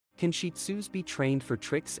Can Shih Tzus be trained for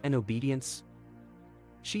tricks and obedience?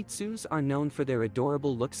 Shih Tzus are known for their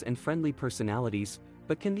adorable looks and friendly personalities,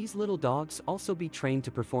 but can these little dogs also be trained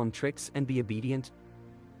to perform tricks and be obedient?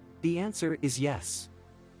 The answer is yes.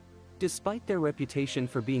 Despite their reputation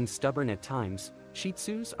for being stubborn at times, Shih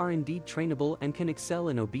Tzus are indeed trainable and can excel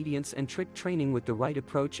in obedience and trick training with the right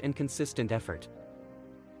approach and consistent effort.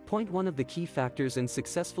 One of the key factors in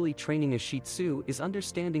successfully training a Shih Tzu is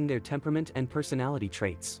understanding their temperament and personality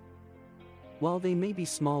traits. While they may be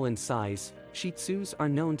small in size, Shih Tzus are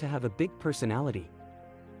known to have a big personality.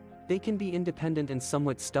 They can be independent and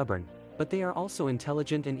somewhat stubborn, but they are also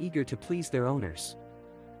intelligent and eager to please their owners.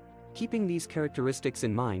 Keeping these characteristics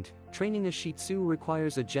in mind, training a Shih Tzu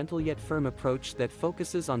requires a gentle yet firm approach that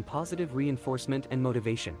focuses on positive reinforcement and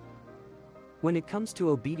motivation. When it comes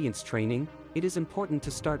to obedience training, it is important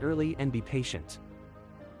to start early and be patient.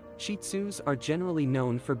 Shih Tzus are generally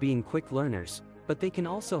known for being quick learners, but they can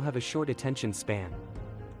also have a short attention span.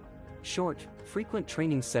 Short, frequent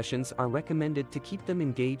training sessions are recommended to keep them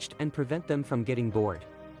engaged and prevent them from getting bored.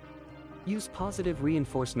 Use positive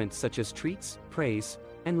reinforcement such as treats, praise,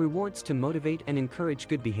 and rewards to motivate and encourage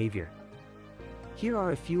good behavior. Here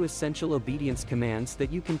are a few essential obedience commands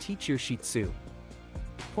that you can teach your Shih Tzu.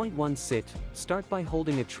 1. Sit. Start by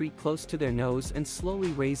holding a treat close to their nose and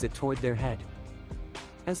slowly raise it toward their head.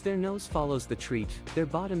 As their nose follows the treat, their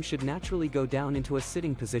bottom should naturally go down into a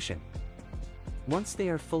sitting position. Once they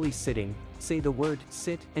are fully sitting, say the word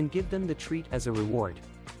sit and give them the treat as a reward.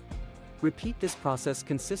 Repeat this process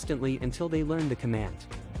consistently until they learn the command.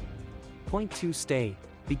 2. Stay.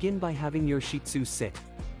 Begin by having your Shih Tzu sit.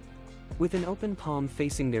 With an open palm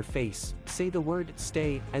facing their face, say the word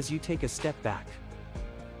stay as you take a step back.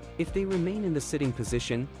 If they remain in the sitting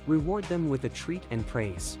position, reward them with a treat and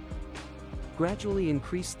praise. Gradually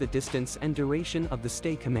increase the distance and duration of the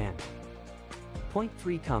stay command.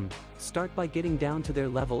 3. Come. Start by getting down to their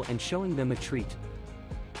level and showing them a treat.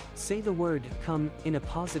 Say the word come in a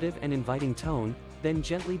positive and inviting tone, then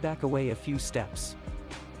gently back away a few steps.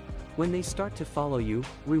 When they start to follow you,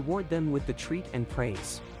 reward them with the treat and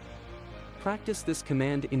praise. Practice this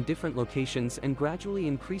command in different locations and gradually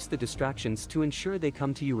increase the distractions to ensure they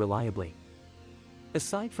come to you reliably.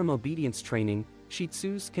 Aside from obedience training, Shih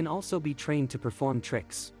Tzus can also be trained to perform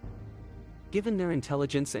tricks. Given their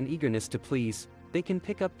intelligence and eagerness to please, they can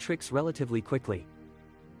pick up tricks relatively quickly.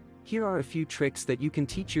 Here are a few tricks that you can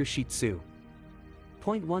teach your Shih Tzu.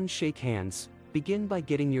 1. Shake hands. Begin by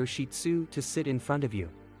getting your Shih Tzu to sit in front of you.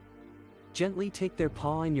 Gently take their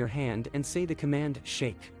paw in your hand and say the command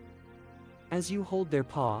shake. As you hold their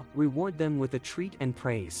paw, reward them with a treat and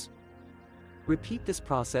praise. Repeat this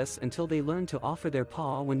process until they learn to offer their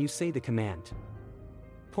paw when you say the command.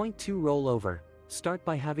 2. Roll over. Start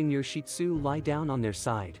by having your Shih Tzu lie down on their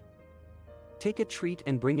side. Take a treat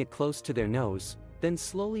and bring it close to their nose, then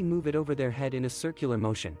slowly move it over their head in a circular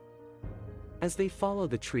motion. As they follow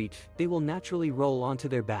the treat, they will naturally roll onto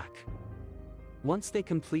their back. Once they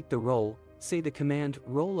complete the roll, say the command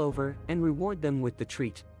roll over and reward them with the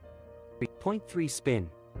treat. 3. Spin.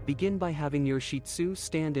 Begin by having your Shih Tzu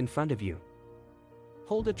stand in front of you.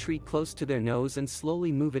 Hold a treat close to their nose and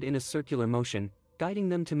slowly move it in a circular motion, guiding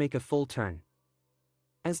them to make a full turn.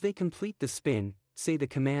 As they complete the spin, say the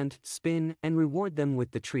command spin and reward them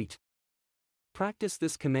with the treat. Practice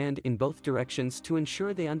this command in both directions to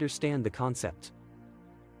ensure they understand the concept.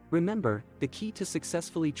 Remember, the key to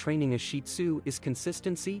successfully training a Shih Tzu is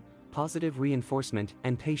consistency, positive reinforcement,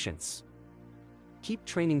 and patience. Keep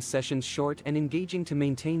training sessions short and engaging to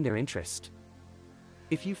maintain their interest.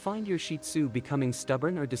 If you find your Shih Tzu becoming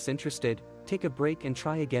stubborn or disinterested, take a break and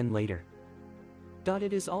try again later.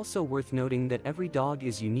 It is also worth noting that every dog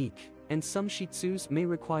is unique, and some Shih Tzus may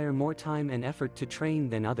require more time and effort to train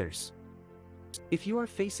than others. If you are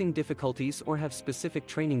facing difficulties or have specific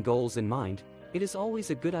training goals in mind, it is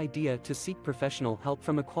always a good idea to seek professional help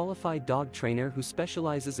from a qualified dog trainer who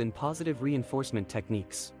specializes in positive reinforcement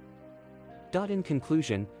techniques. In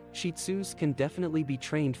conclusion, Shih Tzus can definitely be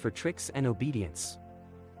trained for tricks and obedience.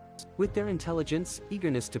 With their intelligence,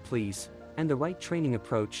 eagerness to please, and the right training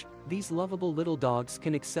approach, these lovable little dogs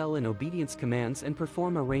can excel in obedience commands and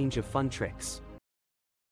perform a range of fun tricks.